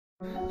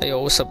Hey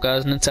yo, what's up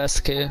guys,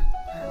 Natastic here,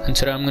 and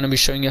today I'm going to be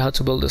showing you how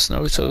to build this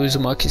Naruto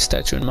Uzumaki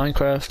statue in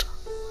Minecraft.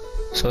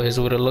 So here's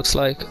what it looks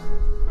like.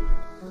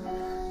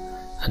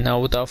 And now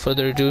without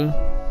further ado,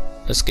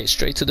 let's get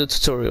straight to the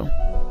tutorial.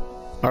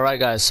 Alright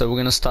guys, so we're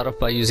going to start off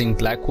by using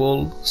black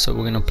wool. So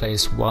we're going to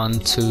place 1,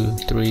 2,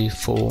 3,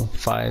 4,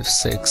 5,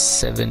 6,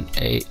 7,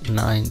 8,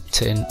 9,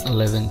 10,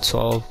 11,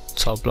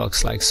 12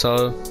 blocks like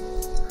so.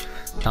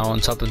 Now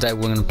on top of that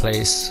we're going to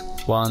place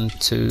 1,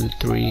 2,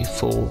 3,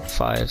 4,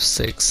 5,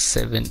 6,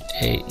 7,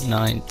 8,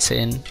 9,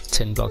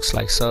 10 blocks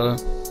like so.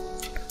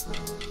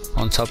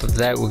 On top of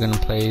that we're going to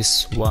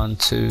place 1,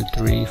 2,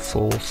 3,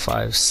 4,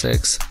 5,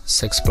 6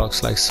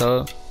 blocks like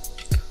so.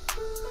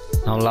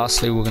 Now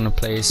lastly we're going to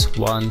place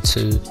 1,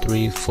 2,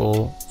 3,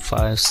 4,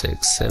 5,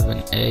 6,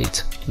 7,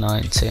 8,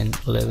 9, 10,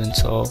 11,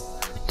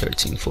 12,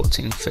 13,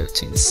 14,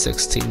 15,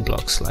 16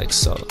 blocks like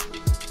so.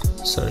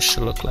 So it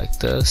should look like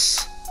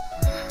this.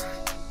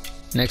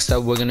 Next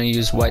up we're going to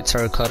use white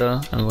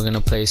terracotta and we're going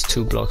to place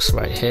 2 blocks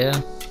right here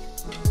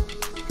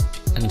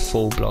and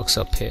 4 blocks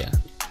up here.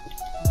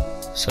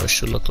 So it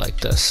should look like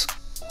this.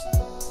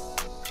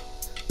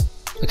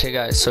 Okay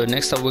guys, so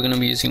next up we're going to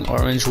be using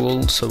orange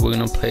wool, so we're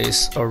going to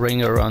place a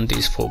ring around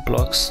these 4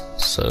 blocks.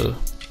 So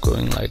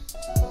going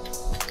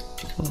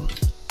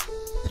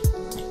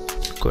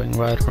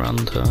right around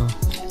the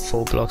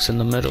 4 blocks in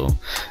the middle,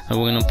 and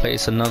we're going to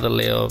place another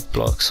layer of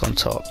blocks on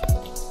top.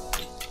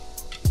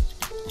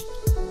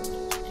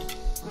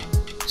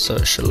 So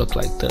it should look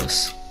like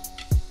this.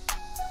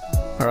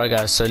 Alright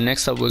guys, so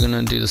next up we're going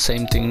to do the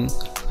same thing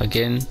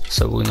again.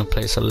 So we're going to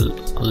place a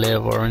layer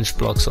of orange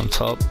blocks on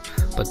top,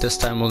 but this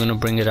time we're going to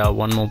bring it out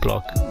 1 more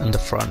block in the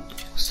front.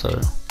 So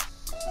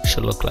it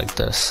should look like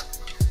this.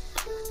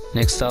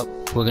 Next up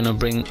we're going to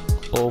bring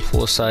all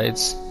 4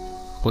 sides,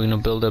 we're going to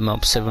build them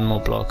up 7 more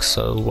blocks.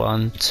 So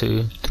 1,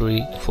 2,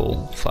 3,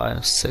 4,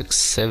 5, 6,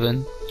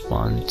 7,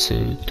 1,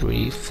 2,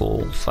 3,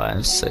 4,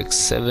 5, 6,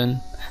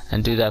 7,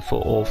 and do that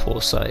for all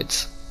 4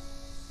 sides.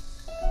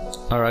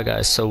 Alright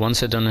guys, so once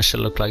you're done it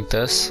should look like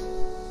this.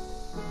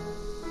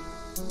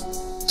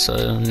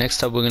 So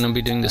next up we're going to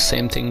be doing the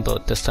same thing,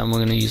 but this time we're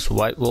going to use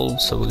white wool.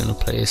 So we're going to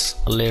place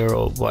a layer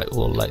of white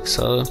wool like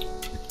so,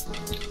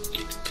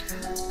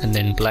 and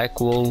then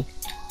black wool,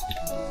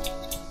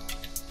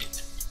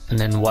 and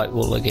then white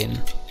wool again.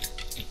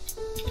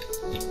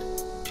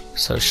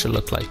 So it should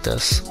look like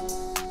this.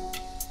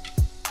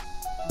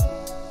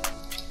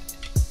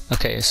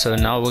 Okay, so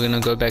now we're going to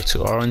go back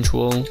to orange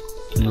wool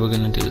and we're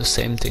going to do the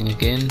same thing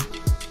again,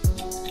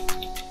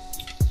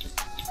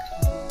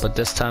 but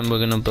this time we're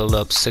going to build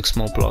up 6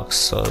 more blocks.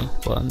 So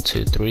 1,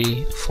 2,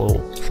 3,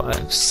 4,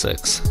 5,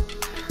 6,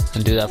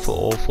 and do that for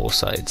all 4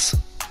 sides.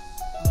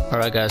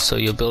 Alright guys, so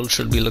your build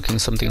should be looking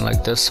something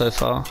like this so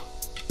far.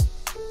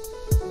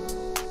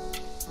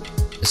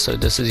 So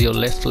this is your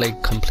left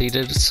leg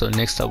completed. So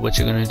next up what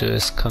you're going to do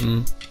is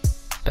come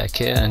back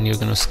here and you're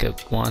going to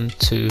skip 1,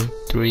 2,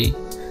 3,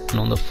 and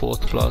on the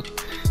 4th block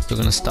you're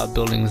going to start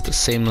building the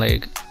same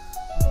leg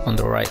on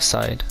the right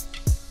side,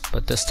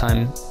 but this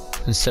time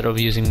instead of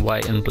using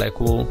white and black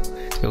wool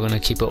you're going to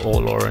keep it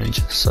all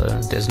orange, so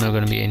there's not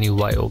going to be any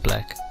white or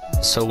black.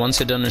 So once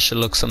you're done it should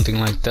look something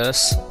like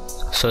this.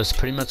 So it's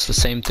pretty much the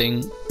same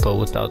thing but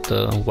without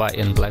the white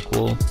and black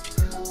wool,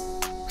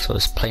 so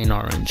it's plain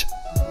orange.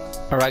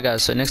 Alright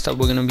guys, so next up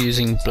we're going to be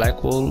using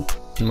black wool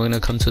and we're going to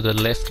come to the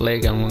left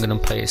leg and we're going to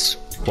place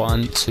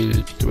 1, 2,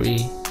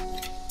 3,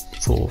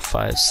 4,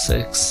 5,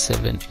 6,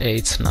 7,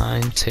 8,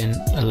 9, 10,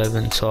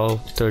 11,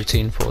 12,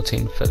 13,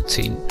 14,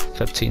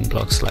 15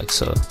 blocks like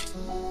so.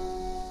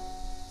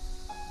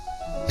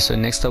 So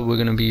next up we're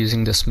going to be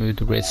using the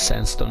smooth red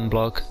sandstone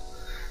block.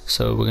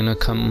 So we're going to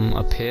come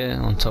up here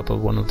on top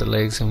of one of the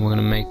legs and we're going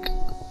to make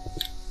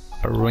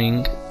a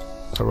ring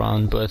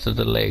around both of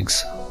the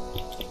legs,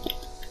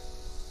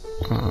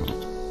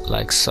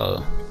 like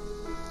so.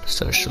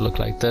 So it should look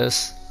like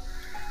this.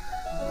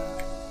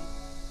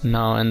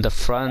 Now in the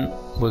front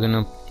we're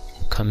gonna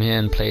come here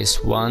and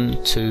place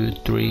 1, 2,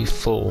 3,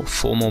 4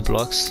 more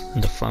blocks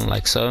in the front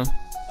like so.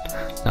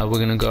 Now we're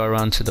gonna go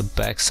around to the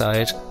back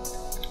side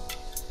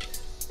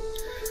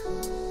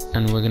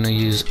and we're gonna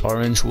use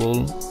orange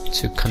wool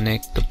to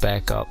connect the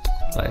back up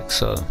like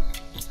so.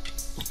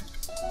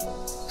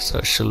 So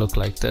it should look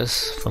like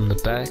this from the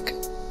back,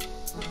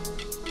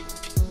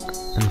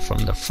 and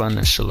from the front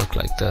it should look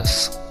like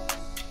this.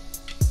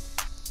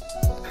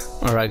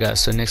 Alright guys,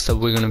 so next up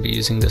we're going to be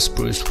using the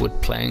spruce wood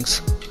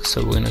planks.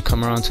 So we're going to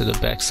come around to the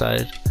back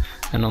side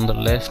and on the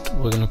left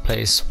we're going to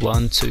place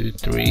 1, 2,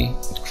 3,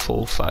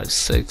 4, 5,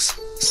 6,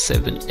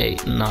 7,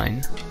 8,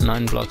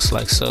 9 blocks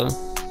like so.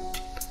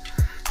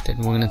 Then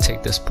we're going to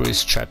take the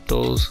spruce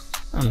trapdoors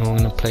and we're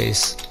going to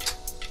place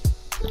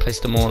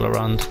them all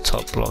around the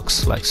top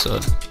blocks like so,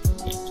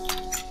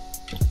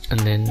 and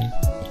then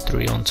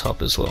 3 on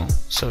top as well.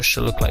 So it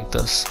should look like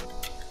this.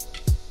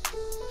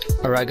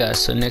 Alright guys,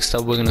 so next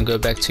up we're going to go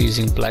back to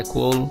using black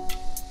wool.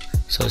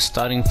 So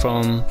starting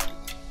from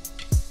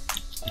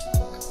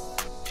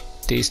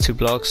these 2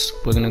 blocks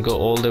we're going to go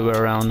all the way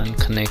around and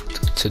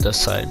connect to the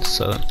side.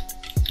 So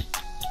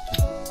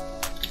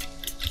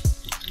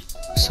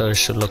so it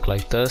should look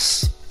like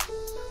this.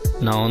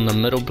 Now on the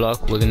middle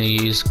block we're going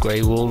to use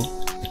grey wool,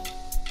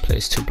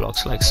 place 2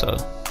 blocks like so.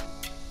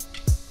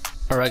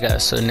 Alright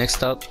guys, so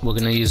next up we're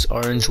going to use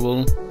orange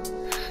wool.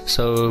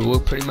 So we're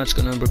pretty much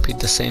going to repeat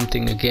the same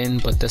thing again,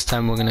 but this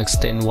time we're going to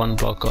extend 1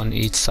 block on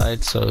each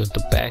side, so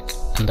the back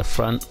and the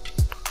front.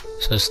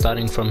 So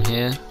starting from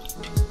here,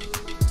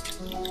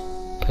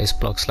 place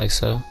blocks like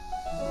so,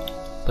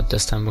 but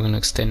this time we're going to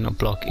extend a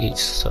block each,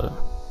 so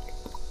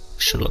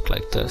it should look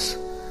like this.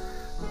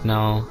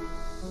 Now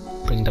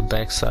bring the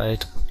back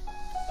side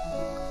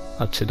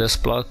up to this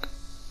block,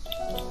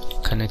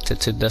 connect it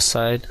to this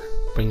side,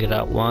 bring it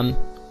out 1,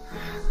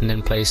 and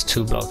then place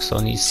 2 blocks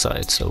on each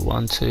side, so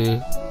 1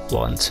 2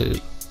 1 2,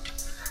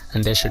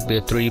 and there should be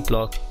a 3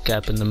 block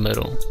gap in the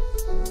middle.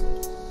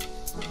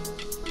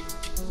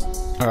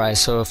 Alright,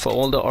 so for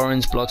all the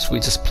orange blocks we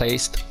just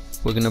placed,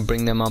 we're gonna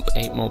bring them up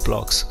 8 more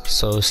blocks.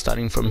 So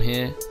starting from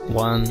here,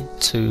 1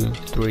 2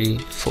 3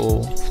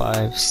 4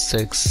 5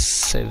 6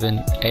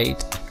 7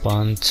 8,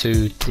 1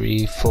 2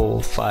 3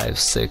 4 5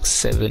 6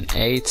 7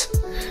 8,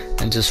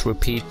 and just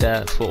repeat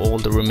that for all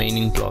the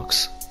remaining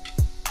blocks.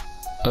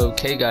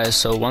 Okay guys,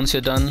 so once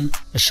you're done,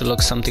 it should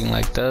look something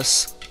like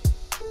this.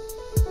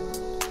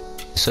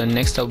 So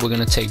next up we're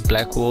gonna take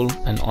black wool,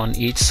 and on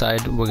each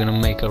side we're gonna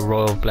make a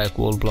row of black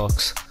wool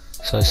blocks.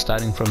 So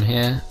starting from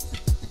here,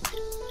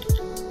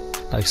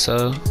 like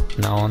so.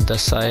 Now on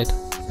this side,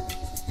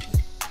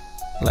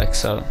 like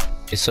so.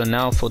 Okay, so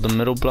now for the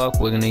middle block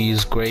we're gonna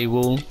use grey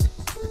wool.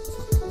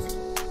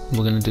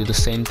 We're gonna do the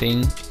same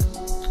thing,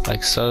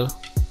 like so.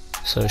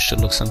 So it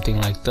should look something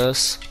like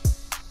this.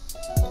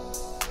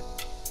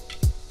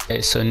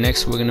 Okay, so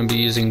next we're gonna be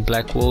using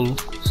black wool.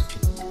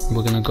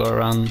 We're gonna go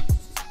around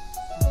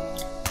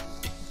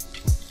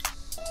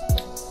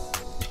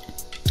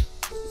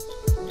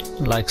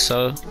like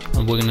so,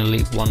 and we're gonna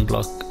leave 1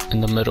 block in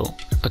the middle.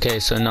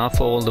 Okay, so now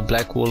for all the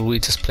black wool we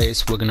just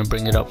placed, we're gonna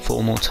bring it up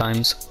 4 more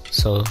times.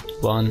 So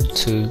 1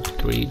 2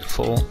 3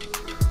 4,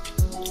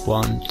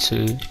 1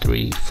 2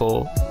 3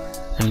 4,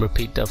 and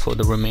repeat that for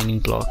the remaining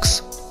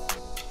blocks.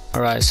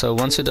 Alright, so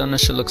once you're done, it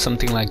should look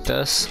something like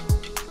this.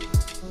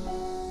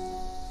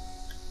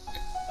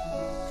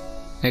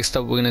 Next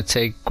up we're gonna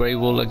take grey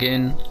wool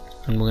again,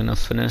 and we're gonna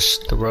finish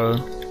the row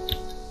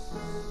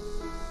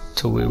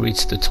till we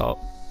reach the top.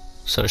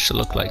 So it should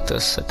look like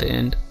this at the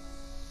end.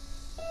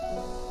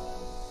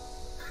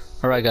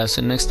 Alright guys,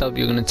 so next up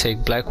you're going to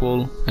take black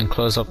wool and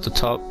close up the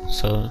top,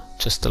 so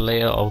just a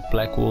layer of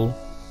black wool.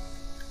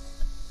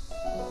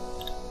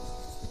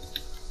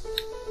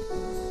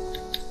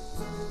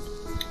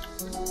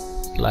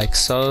 Like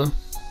so.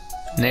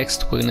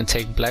 Next we're going to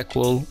take black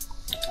wool,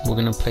 we're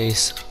going to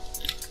place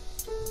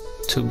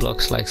 2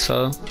 blocks like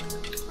so,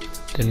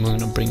 then we're going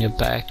to bring it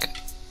back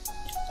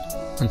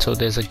until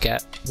there's a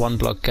gap, 1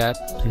 block gap,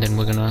 and then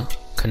we're gonna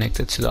connect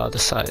it to the other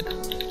side.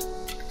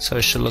 So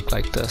it should look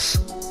like this.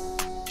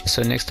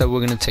 So next up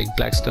we're gonna take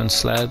blackstone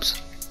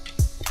slabs,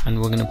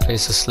 and we're gonna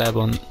place a slab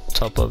on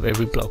top of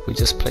every block we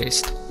just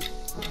placed.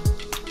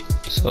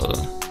 So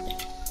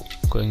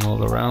going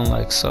all around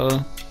like so.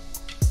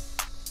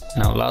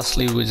 Now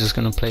lastly we're just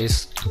gonna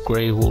place a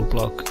grey wool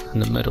block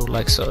in the middle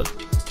like so.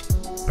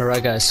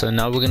 Alright guys, so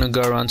now we're gonna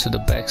go around to the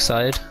back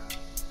side,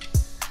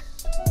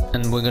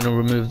 and we're gonna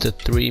remove the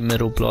 3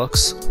 middle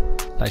blocks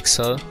like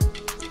so,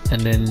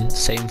 and then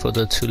same for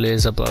the 2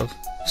 layers above.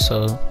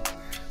 So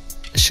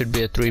it should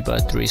be a 3 by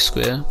 3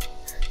 square.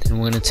 Then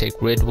we're gonna take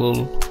red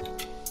wool,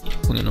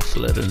 we're gonna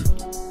fill it in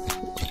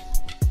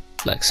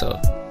like so.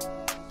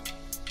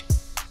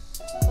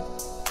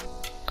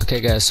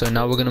 Okay guys, so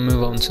now we're gonna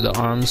move on to the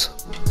arms.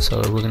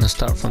 So we're gonna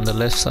start from the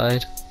left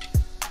side.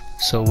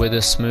 So with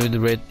the smooth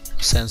red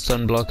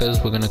sandstone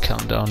blockers, we're gonna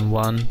count down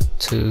 1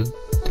 2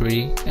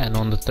 3, and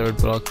on the 3rd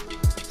block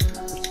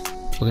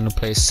we're gonna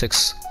place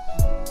 6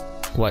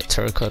 white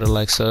terracotta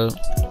like so,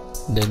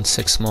 then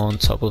 6 more on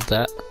top of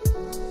that,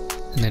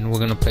 and then we're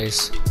gonna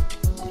place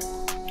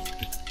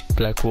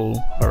black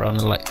wool around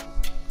it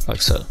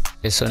like so.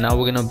 Okay, so now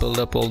we're gonna build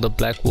up all the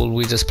black wool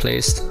we just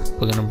placed.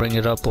 We're gonna bring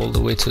it up all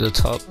the way to the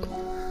top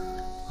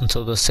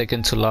until the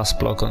 2nd to last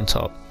block on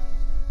top.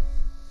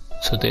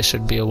 So there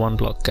should be a 1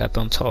 block gap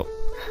on top.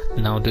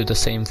 Now do the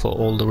same for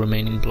all the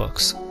remaining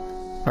blocks.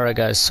 Alright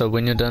guys, so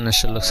when you're done it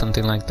should look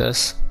something like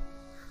this.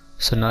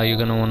 So now you're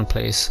gonna want to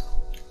place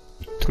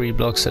 3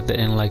 blocks at the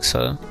end like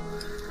so,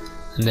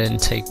 and then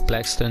take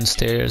blackstone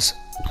stairs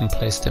and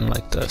place them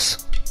like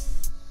this.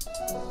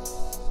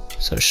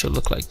 So it should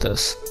look like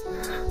this.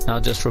 Now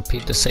just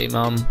repeat the same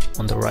arm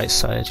on the right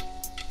side.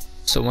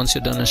 So once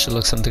you're done it should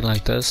look something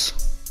like this.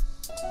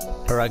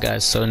 Alright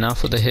guys, so now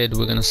for the head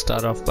we're gonna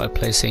start off by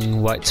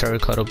placing white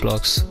terracotta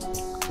blocks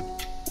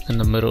in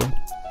the middle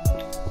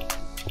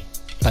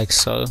like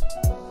so,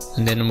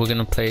 and then we're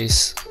gonna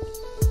place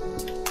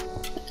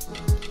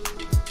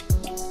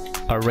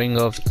a ring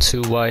of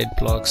 2 white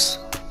blocks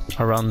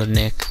around the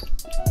neck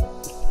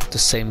with the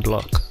same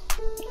block.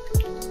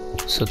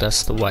 So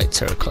that's the white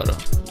terracotta.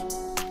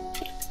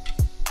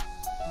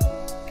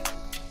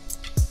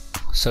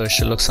 So it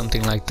should look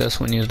something like this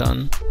when you're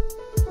done.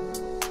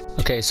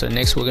 Okay, so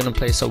next we're gonna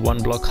place a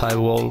 1 block high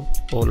wall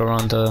all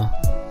around the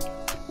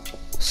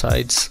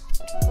sides,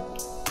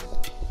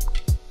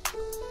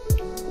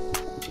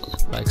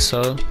 like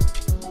so.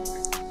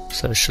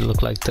 So it should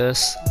look like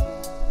this.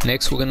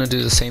 Next we're gonna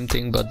do the same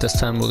thing, but this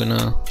time we're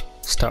gonna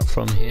start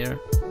from here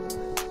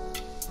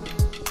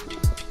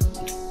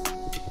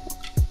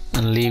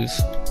and leave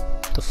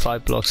the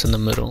 5 blocks in the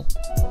middle.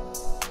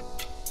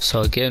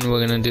 So again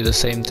we're gonna do the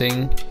same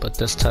thing, but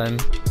this time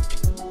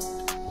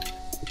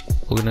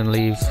we're gonna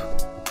leave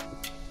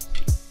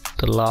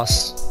the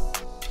last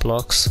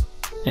blocks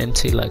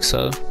empty, like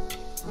so.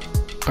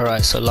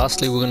 Alright, so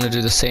lastly we're gonna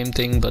do the same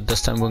thing, but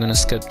this time we're gonna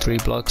skip 3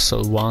 blocks.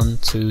 So 1,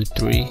 2,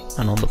 3,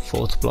 and on the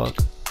 4th block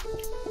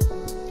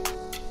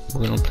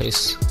we're gonna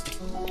place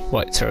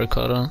white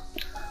terracotta.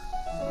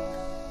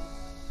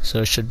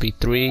 So it should be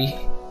 3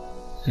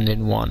 and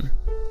then 1.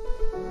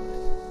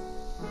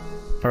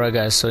 Alright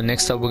guys, so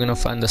next up we're gonna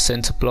find the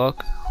center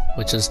block,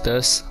 which is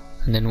this,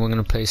 and then we're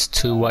gonna place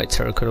 2 white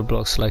terracotta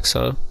blocks like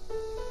so,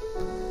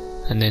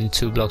 and then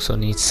 2 blocks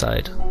on each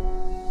side.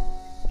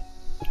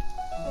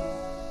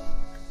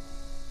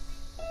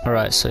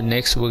 Alright, so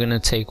next we're gonna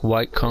take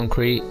white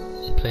concrete,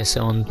 place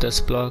it on this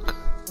block,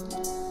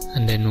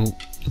 and then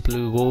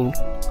blue wool,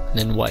 and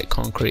then white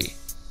concrete.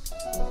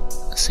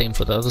 Same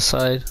for the other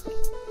side,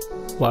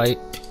 white,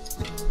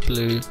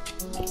 blue,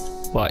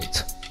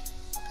 white.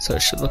 So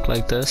it should look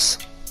like this.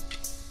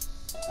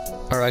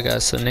 Alright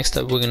guys, so next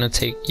up we're gonna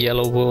take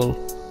yellow wool,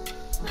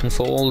 and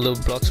for all the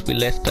blocks we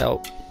left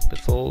out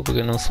before, we're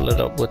gonna fill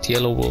it up with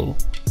yellow wool,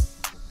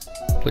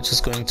 which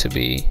is going to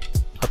be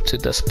up to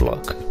this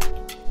block.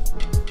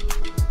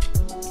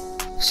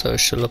 So it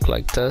should look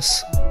like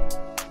this.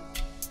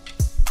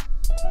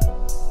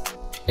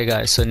 Okay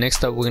guys, so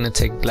next up we're gonna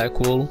take black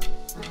wool,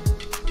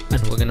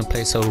 and we're gonna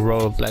place a row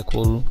of black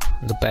wool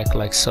in the back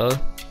like so,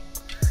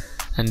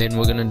 and then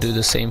we're gonna do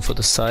the same for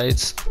the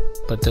sides,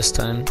 but this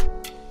time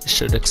it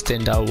should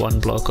extend out 1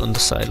 block on the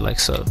side like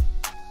so.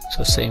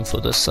 So same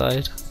for this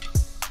side,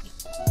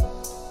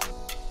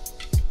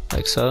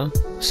 like so.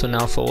 So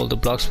now for all the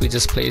blocks we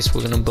just placed,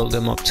 we're gonna build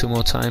them up 2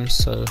 more times,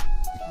 so,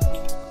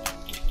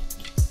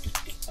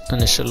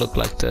 and it should look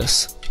like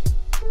this.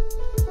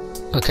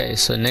 Okay,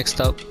 so next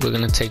up we're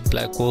gonna take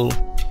black wool,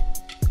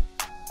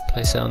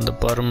 place it on the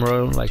bottom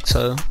row like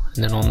so,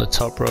 and then on the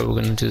top row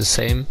we're gonna do the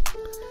same.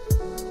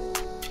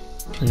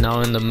 And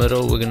now in the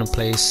middle we're gonna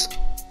place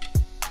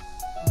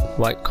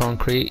white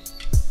concrete,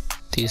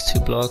 these 2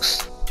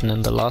 blocks, and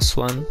then the last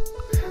one,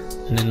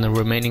 and then the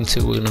remaining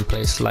 2 we're gonna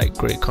place light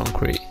grey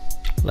concrete,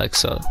 like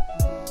so.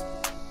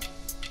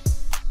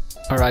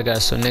 Alright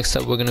guys, so next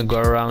up we're gonna go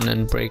around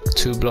and break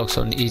 2 blocks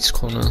on each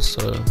corner,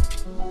 so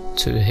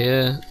 2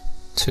 here,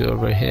 2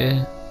 over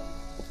here,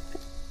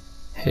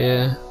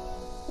 here,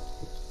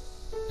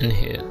 and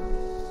here.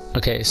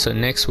 Okay, so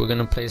next we're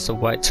gonna place a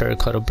white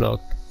terracotta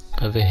block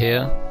over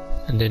here,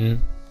 and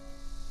then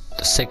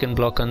the second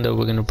block under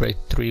we're gonna break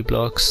 3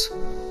 blocks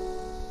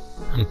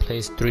and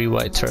place 3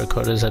 white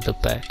terracottas at the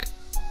back,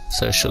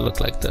 so it should look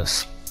like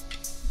this.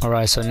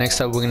 Alright, so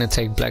next up we're gonna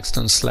take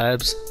blackstone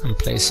slabs and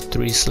place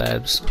 3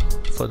 slabs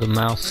for the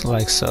mouth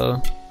like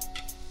so,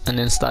 and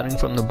then starting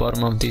from the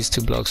bottom of these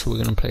 2 blocks we're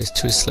gonna place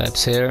 2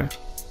 slabs here,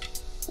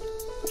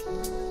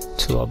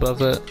 2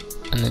 above it,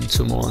 and then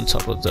 2 more on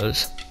top of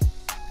those.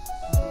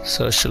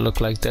 So it should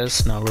look like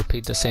this. Now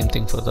repeat the same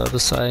thing for the other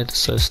side.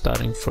 So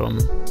starting from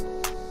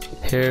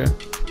here,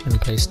 I'm gonna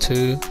place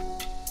 2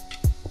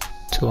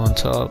 on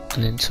top,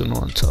 and then 2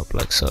 more on top,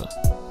 like so.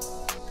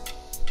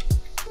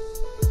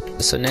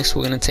 So next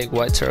we're gonna take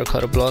white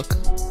terracotta block,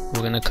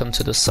 we're gonna come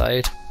to the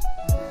side,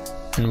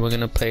 and we're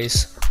gonna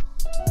place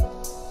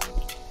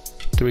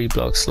 3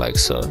 blocks like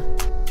so.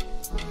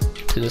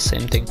 Do the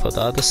same thing for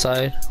the other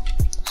side.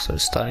 So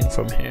starting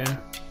from here,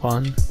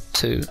 1,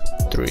 2,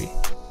 3.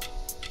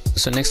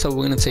 So next up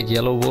we're gonna take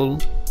yellow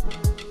wool,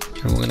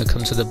 and we're gonna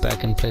come to the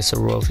back and place a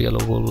row of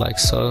yellow wool like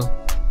so.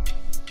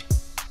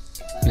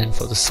 And then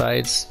for the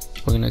sides,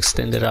 we're gonna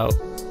extend it out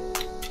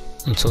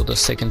until the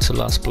second to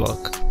last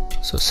block.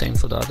 So same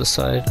for the other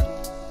side.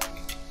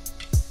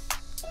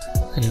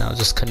 And now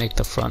just connect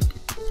the front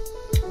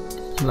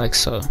like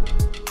so.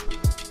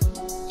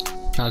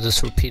 Now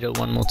just repeat it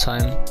 1 more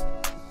time.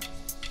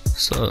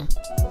 So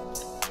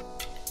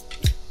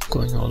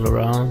going all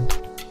around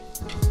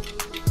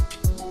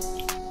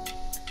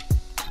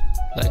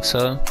like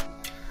so,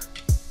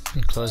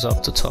 and close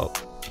off the top.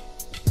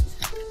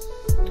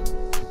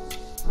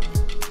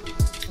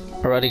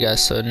 Alrighty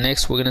guys, so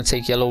next we're gonna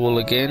take yellow wool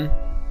again.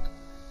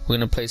 We're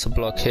gonna place a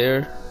block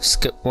here,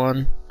 skip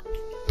 1,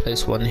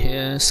 place 1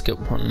 here, skip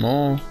 1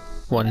 more,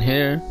 1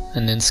 here,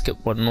 and then skip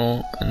 1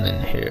 more, and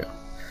then here.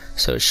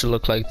 So it should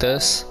look like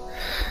this.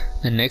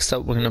 And next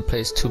up we're gonna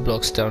place 2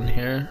 blocks down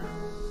here,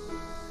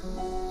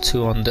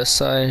 2 on this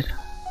side.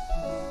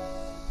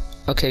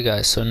 Okay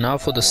guys, so now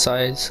for the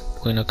sides,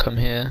 we're gonna come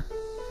here,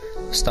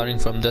 starting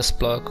from this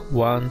block,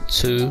 1,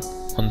 2,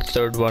 on the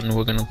third one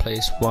we're gonna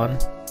place 1,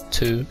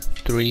 2,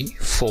 3,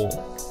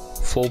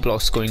 4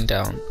 blocks going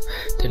down.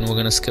 Then we're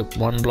gonna skip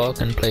 1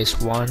 block and place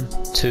 1,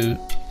 2,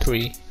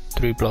 3,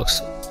 3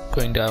 blocks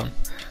going down.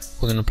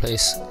 We're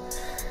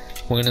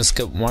gonna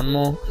skip one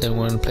more, then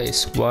we're gonna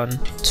place 1,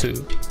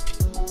 2,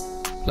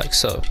 like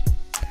so.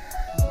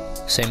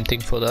 Same thing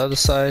for the other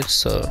side,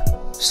 so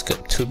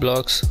skip 2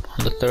 blocks.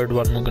 On the third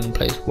one we're gonna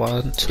place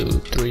 1, 2,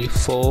 3,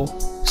 4,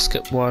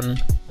 skip 1,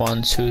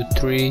 1, 2,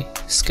 3,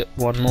 skip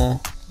one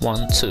more,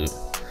 1, 2,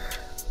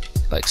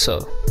 like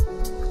so.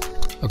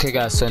 Okay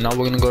guys, so now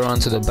we're gonna go around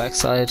to the back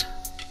side.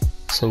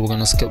 So we're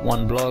gonna skip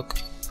 1 block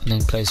and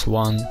then place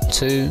 1,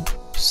 2,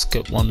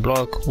 skip 1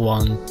 block,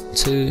 1,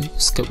 2,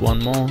 skip one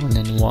more, and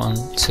then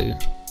 1, 2.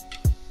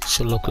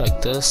 Should look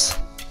like this.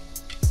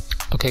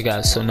 Okay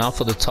guys, so now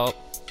for the top,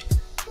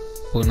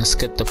 we're gonna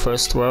skip the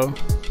first row.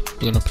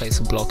 We're gonna place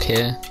a block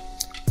here,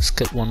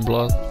 skip 1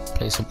 block,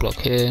 place a block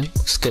here,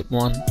 skip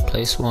 1,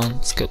 place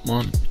 1, skip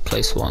 1,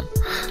 place 1.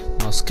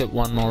 Now skip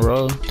 1 more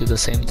row, do the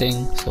same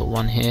thing. So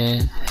 1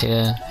 here,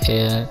 here,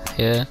 here,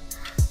 here,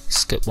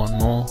 skip 1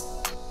 more,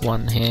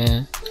 1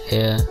 here,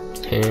 here,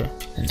 here,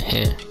 and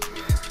here.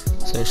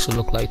 So it should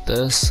look like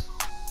this.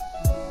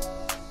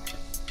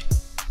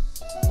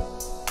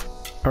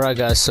 Alright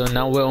guys, so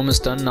now we're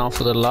almost done. Now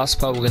for the last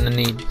part, we're gonna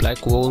need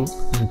black wool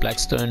and black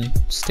stone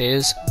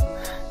stairs.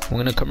 We're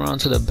gonna come around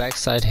to the back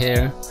side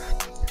here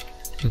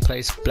and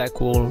place black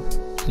wool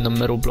in the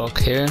middle block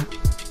here,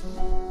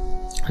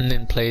 and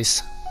then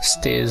place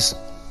stairs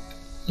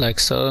like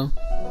so,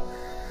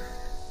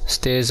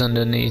 stairs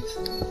underneath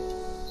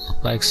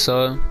like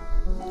so,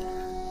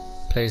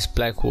 place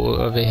black wool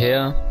over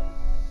here,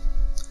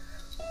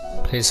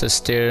 place a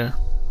stair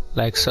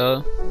like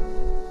so,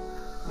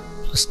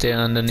 a stair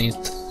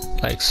underneath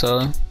like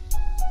so,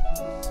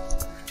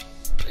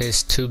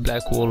 place 2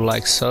 black wool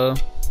like so,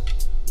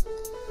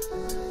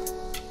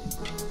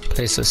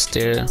 place a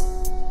stair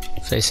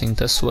facing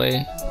this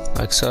way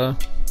like so,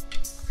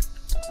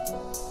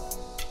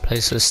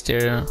 place a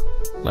stair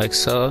like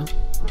so,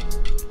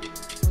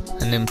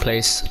 and then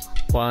place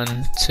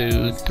 1,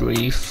 2,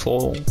 3,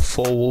 4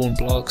 wool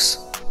blocks,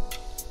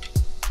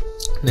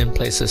 and then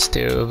place a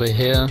stair over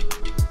here,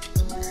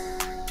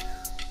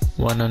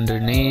 1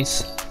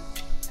 underneath,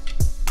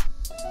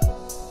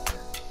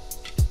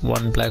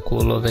 1 black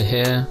wool over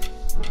here,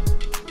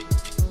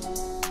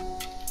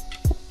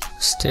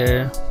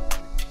 stair,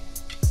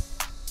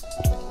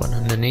 1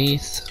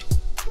 underneath,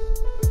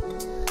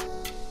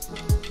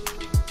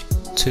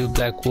 2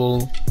 black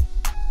wool,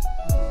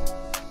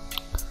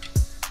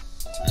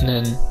 and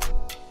then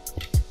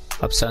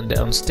upside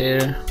down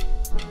stair,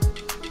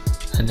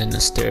 and then a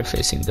stair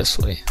facing this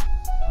way.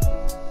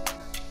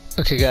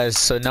 Okay guys,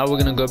 so now we're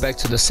gonna go back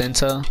to the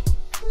center.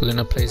 We're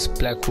gonna place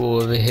black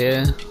wool over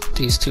here,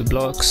 these 2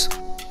 blocks.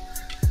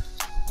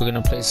 We're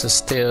gonna place a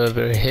stair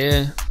over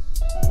here,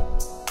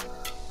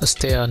 a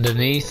stair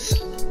underneath,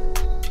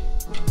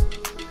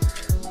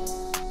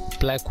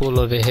 black wool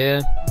over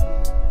here,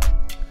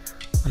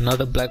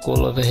 another black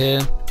wool over here.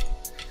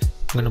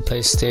 I'm gonna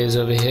place stairs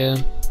over here,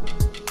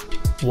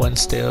 1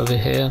 stair over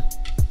here,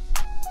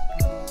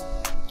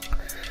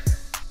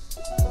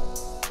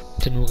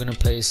 then we're gonna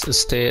place a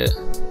stair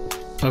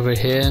over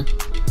here,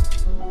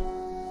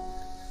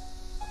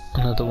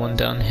 another one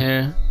down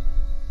here,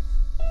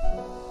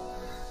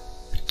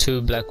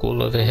 2 black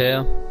wool over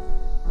here,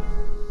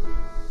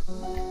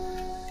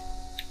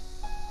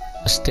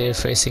 a stair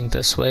facing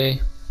this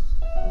way,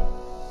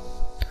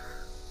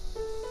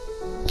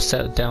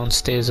 set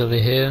downstairs over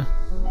here,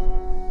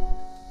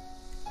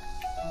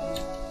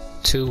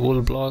 2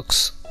 wool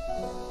blocks,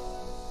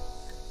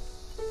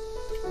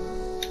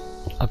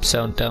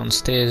 upside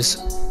downstairs,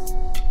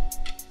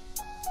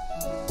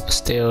 a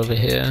stair over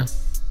here,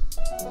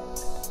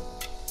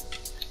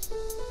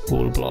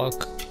 wool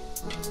block,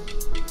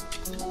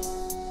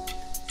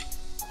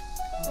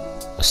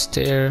 a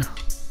stair,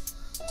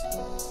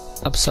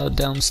 upside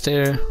down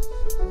stair,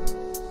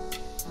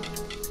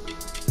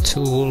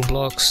 2 wool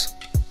blocks,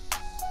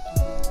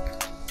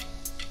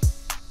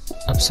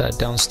 upside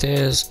down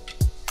stairs,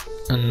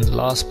 and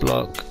last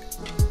block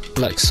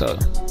like so.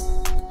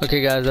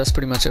 Okay guys, that's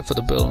pretty much it for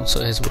the build. So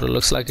here's what it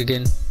looks like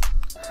again.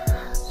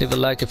 Leave a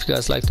like if you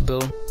guys like the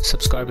build,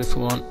 subscribe if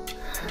you want,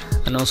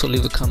 and also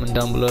leave a comment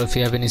down below if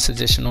you have any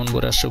suggestion on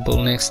what I should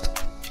build next.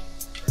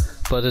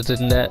 But other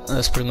than that,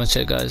 that's pretty much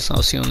it guys.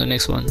 I'll see you on the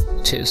next one.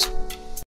 Cheers.